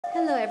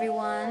Hello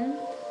everyone.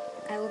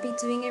 I will be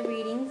doing a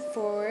reading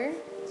for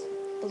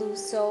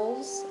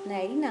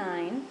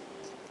Bluessouls99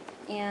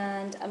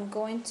 and I'm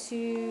going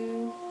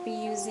to be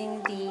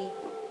using the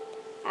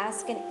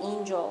Ask an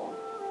Angel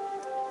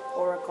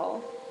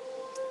Oracle.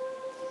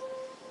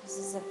 This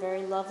is a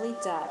very lovely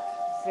deck,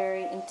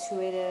 very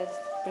intuitive,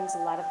 brings a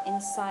lot of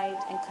insight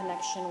and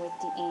connection with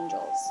the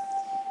angels.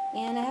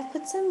 And I have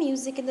put some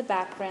music in the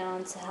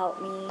background to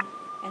help me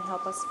and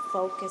help us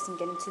focus and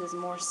get into this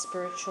more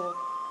spiritual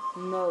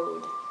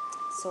mode.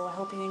 So I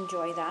hope you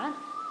enjoy that.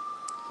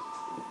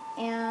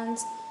 And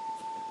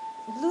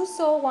Blue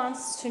Soul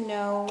wants to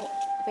know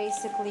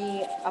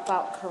basically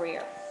about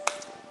career.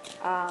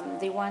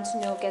 They want to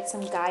know, get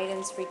some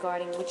guidance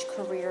regarding which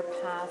career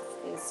path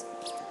is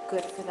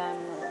good for them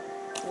or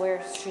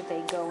where should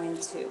they go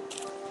into.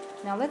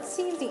 Now let's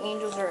see if the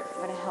angels are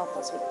going to help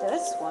us with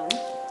this one.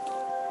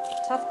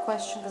 Tough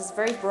question because it's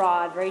very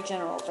broad, very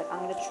general, but I'm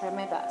going to try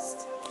my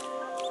best.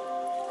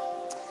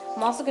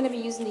 I'm also going to be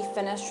using the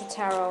Fenestra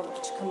Tarot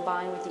to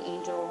combine with the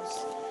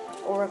angels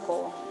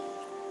oracle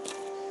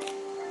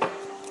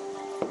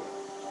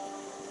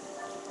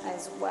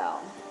as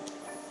well.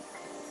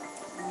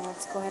 And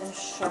let's go ahead and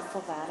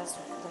shuffle that as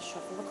let's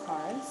shuffle the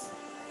cards.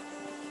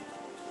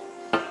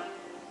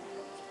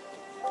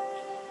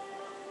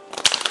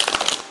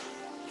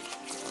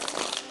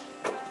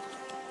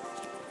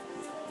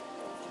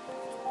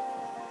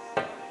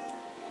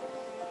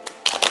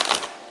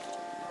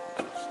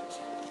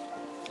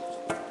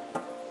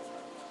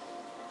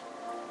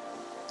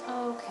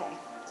 Okay,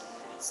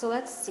 so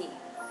let's see.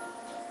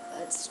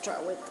 Let's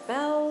start with the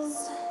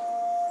bells.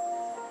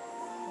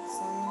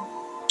 Some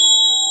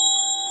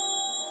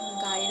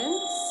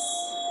guidance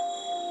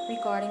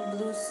regarding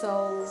Blue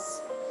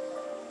Soul's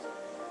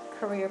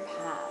career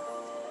path.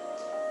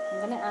 I'm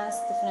going to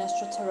ask the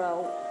Fenestra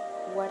Tarot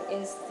what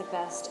is the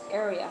best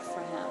area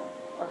for him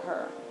or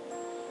her.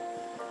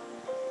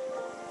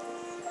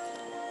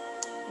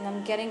 And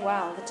I'm getting,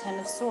 wow, the Ten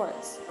of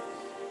Swords.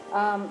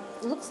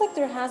 Looks like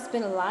there has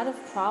been a lot of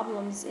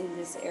problems in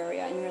this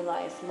area in your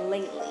life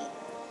lately.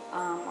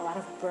 A lot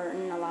of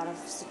burden, a lot of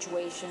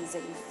situations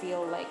that you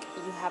feel like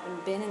you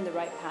haven't been in the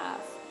right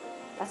path.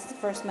 That's the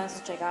first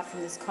message I got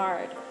from this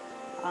card.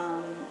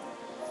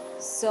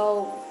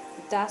 So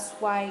that's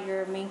why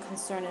your main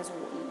concern is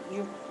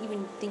you're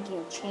even thinking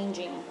of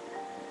changing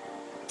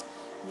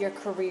your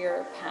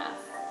career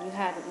path. You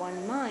had one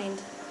in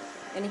mind,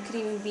 and it could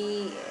even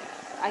be,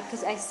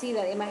 because I see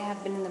that it might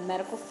have been in the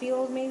medical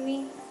field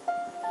maybe,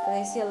 but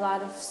I see a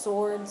lot of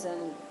swords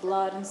and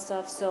blood and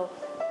stuff, so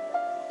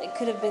it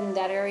could have been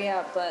that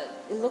area, but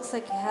it looks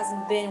like it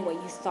hasn't been what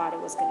you thought it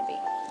was going to be.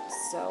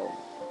 So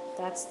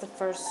that's the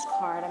first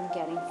card I'm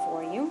getting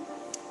for you.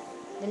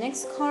 The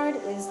next card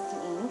is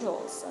the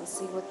angels. Let's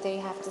see what they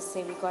have to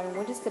say regarding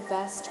what is the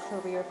best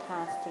career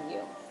path for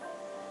you.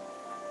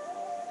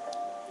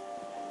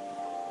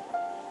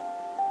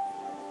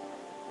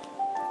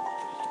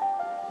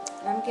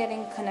 I'm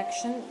getting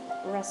connection,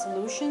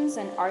 resolutions,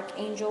 and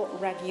Archangel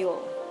Raguel.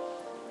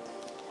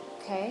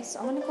 Okay, so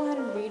I'm going to go ahead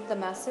and read the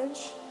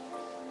message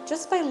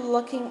just by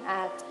looking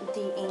at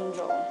the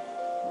angel.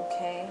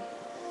 Okay,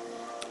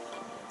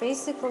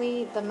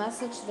 basically the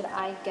message that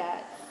I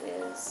get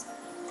is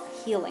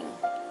healing,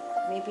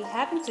 maybe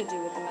having to do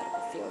with the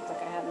medical field,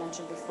 like I have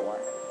mentioned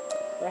before,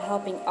 or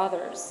helping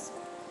others.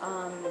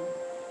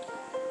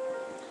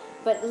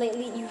 But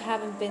lately you've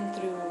been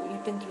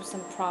through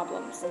some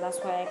problems, and that's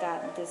why I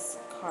got this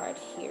card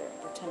here,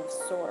 the Ten of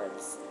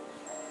Swords.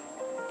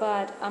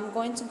 But I'm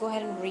going to go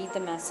ahead and read the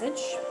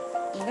message.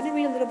 I'm going to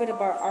read a little bit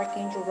about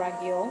Archangel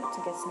Raguel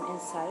to get some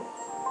insight.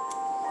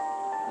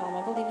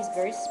 I believe he's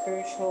very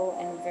spiritual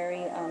and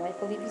very, I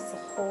believe he's the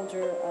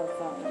holder of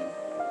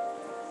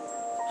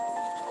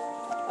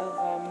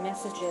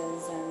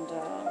messages and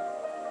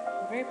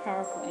a very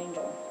powerful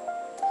angel.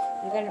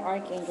 You got an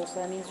archangel,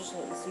 so that means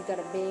you got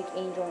a big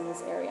angel in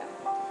this area.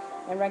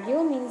 And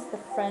Raguel means the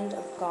friend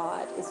of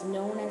God, is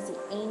known as the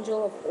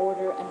angel of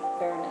order and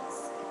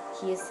fairness.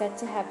 He is said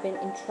to have been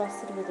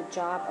entrusted with the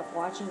job of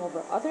watching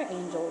over other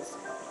angels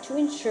to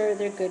ensure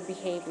their good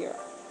behavior.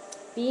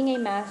 Being a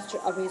master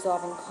of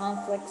resolving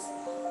conflicts,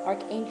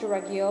 Archangel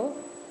Raguel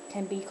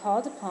can be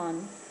called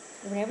upon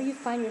whenever you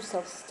find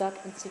yourself stuck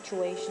in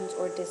situations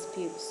or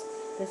disputes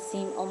that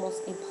seem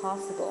almost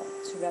impossible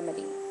to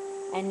remedy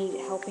and need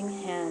a helping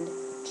hand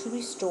to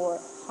restore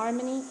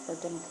harmony or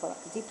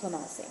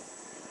diplomacy.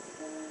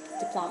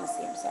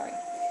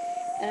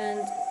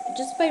 And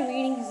just by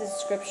reading his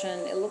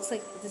description, it looks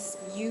like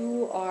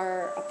you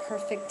are a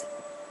perfect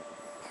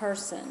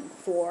person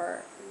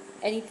for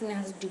anything that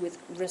has to do with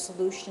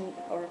resolution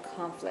or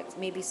conflict,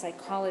 maybe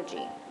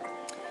psychology,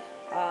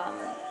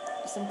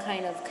 some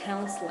kind of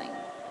counseling.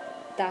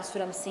 That's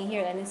what I'm seeing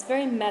here, and it's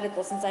very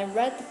medical. Since I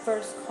read the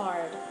first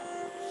card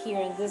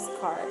here in this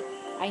card,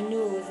 I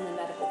knew it was in the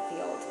medical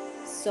field.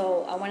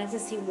 So I wanted to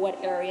see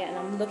what area, and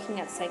I'm looking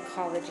at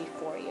psychology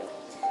for you.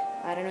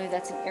 I don't know if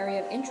that's an area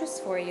of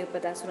interest for you,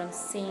 but that's what I'm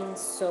seeing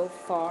so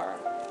far.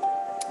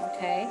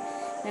 Okay?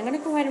 Now I'm going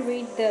to go ahead and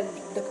read the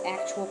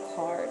actual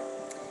card.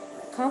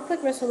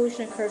 Conflict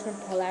resolution occurs when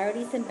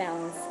polarities in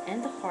balance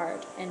and the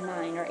heart and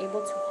mind are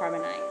able to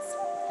harmonize.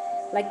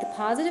 Like the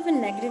positive and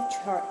negative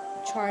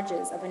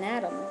charges of an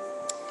atom,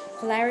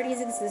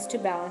 polarities exist to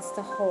balance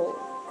the whole.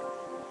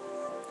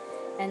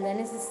 And then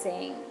it's the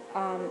saying,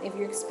 if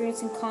you're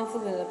experiencing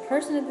conflict with a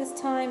person at this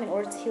time, in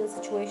order to heal the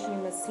situation,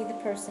 you must see the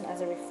person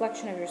as a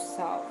reflection of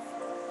yourself.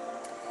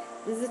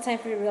 This is a time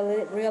for you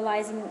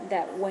realizing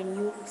that when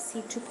you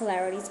see two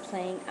polarities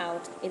playing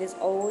out, it is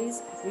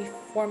always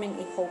reforming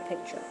a whole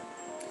picture.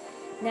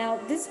 Now,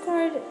 this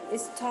card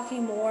is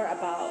talking more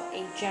about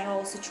a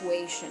general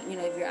situation.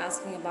 If you're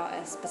asking about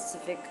a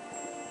specific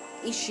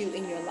issue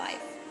in your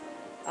life.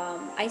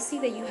 I see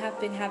that you have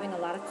been having a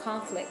lot of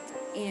conflict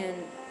in,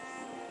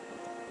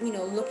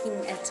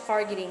 looking and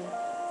targeting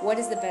what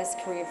is the best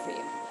career for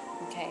you.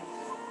 Okay.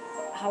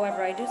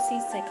 However, I do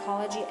see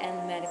psychology and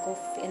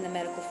in the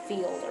medical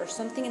field, or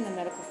something in the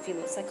medical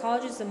field.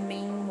 Psychology is the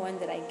main one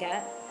that I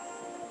get,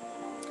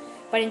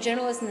 but in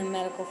general, it's in the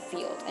medical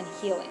field and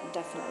healing,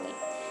 definitely.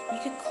 You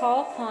could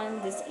call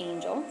upon this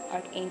angel,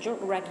 Archangel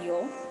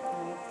Raguel.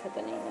 Let me put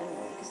the name in,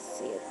 you can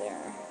see it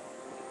there.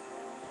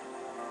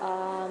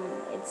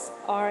 It's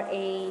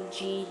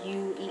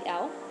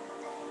Raguel,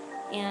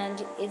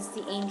 and it's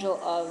the angel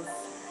of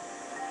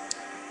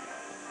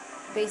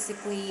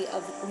basically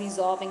of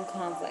resolving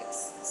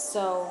conflicts.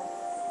 So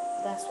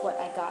that's what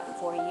I got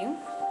for you.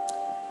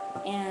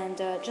 And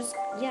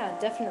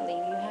definitely,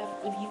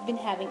 if you've been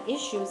having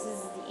issues, this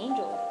is the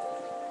angel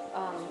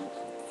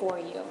for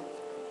you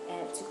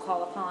and to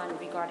call upon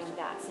regarding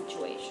that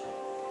situation.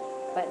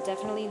 But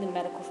definitely in the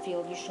medical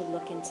field, you should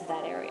look into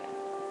that area.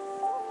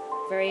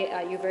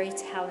 You're very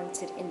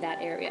talented in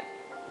that area.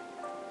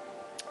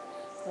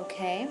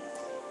 Okay,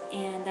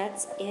 and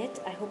that's it.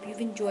 I hope you've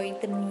enjoyed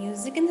the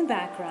music in the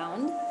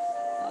background.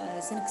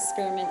 It's an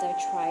experiment I've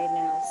tried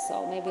now,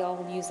 so maybe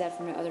I'll use that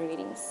for my other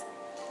readings.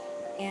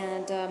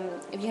 And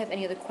if you have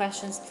any other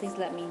questions, please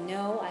let me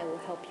know. I will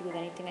help you with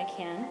anything I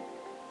can.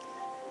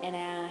 And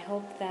I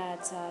hope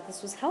that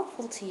this was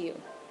helpful to you.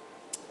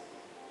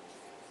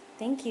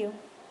 Thank you,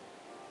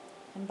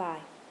 and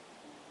bye.